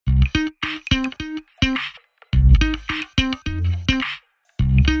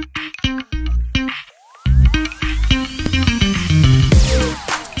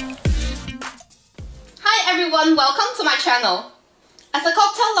channel. As a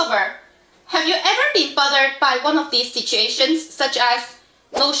cocktail lover, have you ever been bothered by one of these situations such as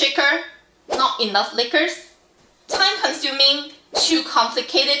no shaker, not enough liquors, time-consuming, too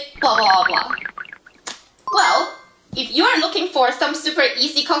complicated, blah blah blah? Well, if you are looking for some super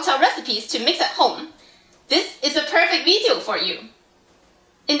easy cocktail recipes to mix at home, this is a perfect video for you.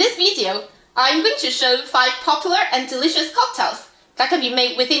 In this video, I'm going to show 5 popular and delicious cocktails that can be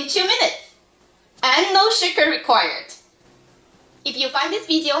made within 2 minutes, and no shaker required. If you find this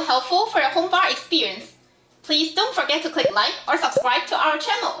video helpful for your home bar experience, please don't forget to click like or subscribe to our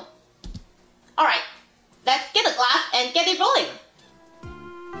channel. Alright, let's get a glass and get it rolling.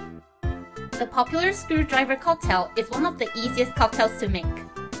 The popular screwdriver cocktail is one of the easiest cocktails to make.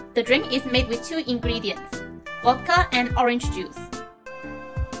 The drink is made with 2 ingredients, vodka and orange juice.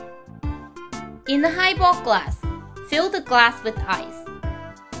 In a highball glass, fill the glass with ice.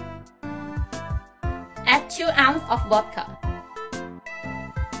 Add 2 ounces of vodka.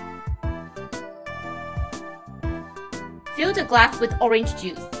 Fill the glass with orange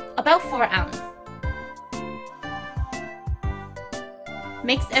juice, about 4 ounces.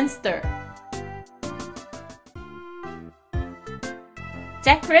 Mix and stir.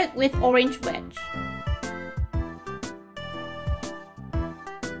 Decorate with orange wedge.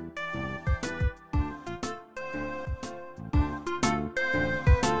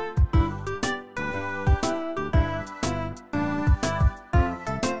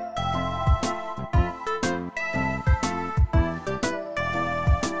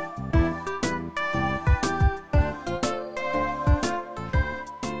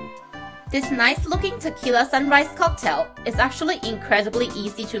 This nice-looking Tequila Sunrise cocktail is actually incredibly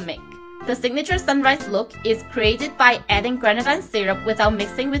easy to make. The signature sunrise look is created by adding grenadine syrup without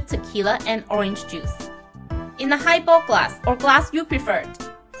mixing with tequila and orange juice. In a highball glass or glass you preferred,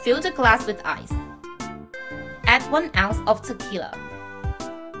 fill the glass with ice. Add 1 ounce of tequila.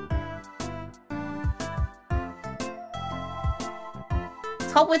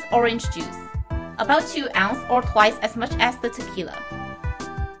 Top with orange juice, about 2 ounces or twice as much as the tequila.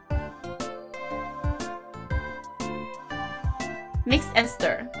 Mix and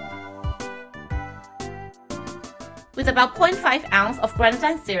stir. With about 0.5 ounce of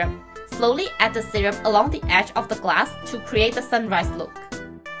grenadine syrup, slowly add the syrup along the edge of the glass to create the sunrise look.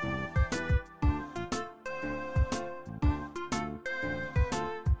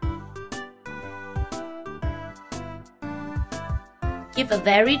 Give a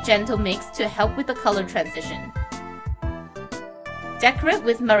very gentle mix to help with the color transition. Decorate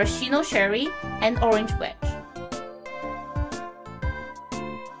with maraschino cherry and orange wedge.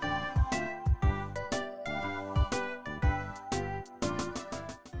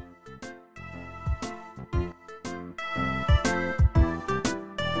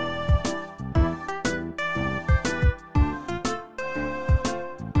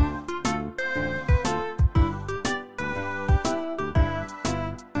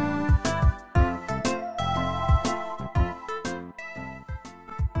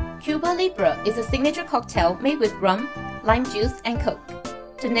 Cuba Libre is a signature cocktail made with rum, lime juice, and Coke.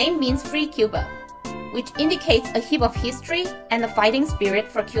 The name means Free Cuba, which indicates a heap of history and the fighting spirit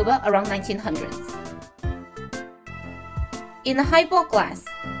for Cuba around 1900s. In a highball glass,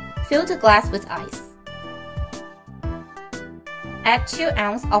 fill the glass with ice. Add 2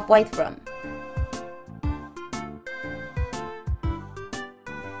 ounces of white rum.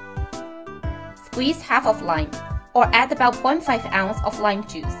 Squeeze half of lime, or add about 0.5 ounce of lime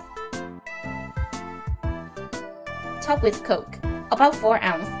juice. Top with Coke, about 4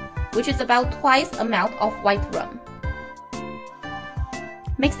 ounces, which is about twice the amount of white rum.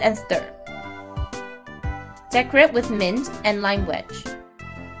 Mix and stir. Decorate with mint and lime wedge.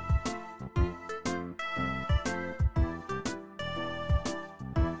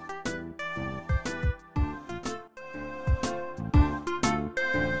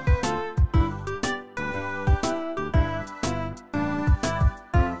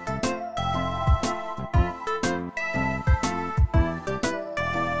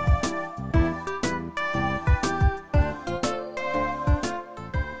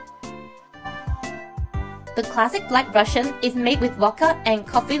 The classic Black Russian is made with vodka and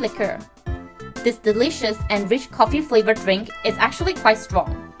coffee liqueur. This delicious and rich coffee-flavored drink is actually quite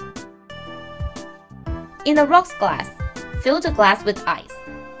strong. In a rocks glass, fill the glass with ice.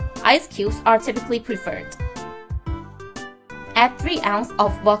 Ice cubes are typically preferred. Add 3 ounces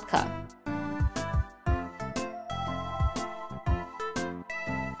of vodka.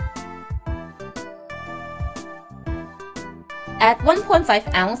 Add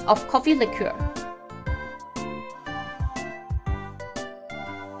 1.5 ounce of coffee liqueur.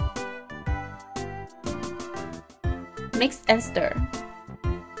 and stir.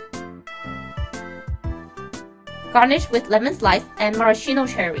 Garnish with lemon slice and maraschino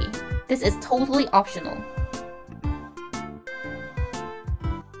cherry. This is totally optional.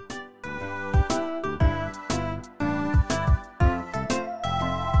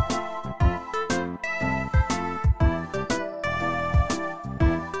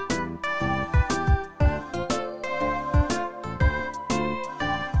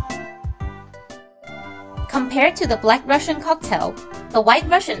 Compared to the Black Russian cocktail, the White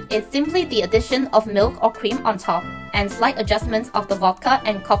Russian is simply the addition of milk or cream on top and slight adjustments of the vodka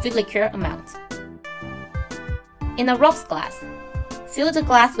and coffee liqueur amount. In a rocks glass, fill the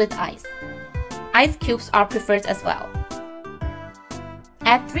glass with ice. Ice cubes are preferred as well.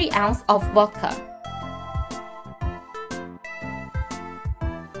 Add 3 ounces of vodka.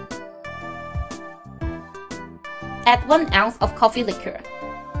 Add 1 ounce of coffee liqueur.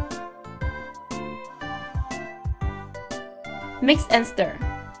 Mix and stir.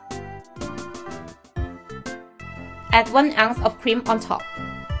 Add 1 ounce of cream on top.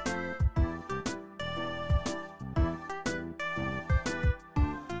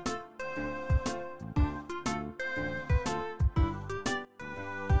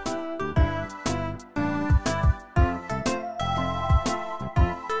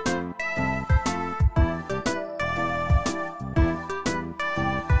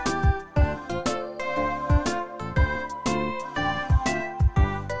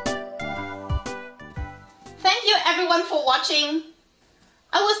 Thank you everyone for watching.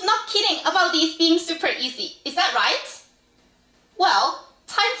 I was not kidding about these being super easy, is that right? Well,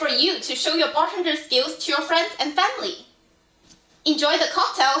 time for you to show your bartender skills to your friends and family. Enjoy the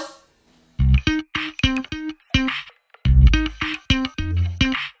cocktails!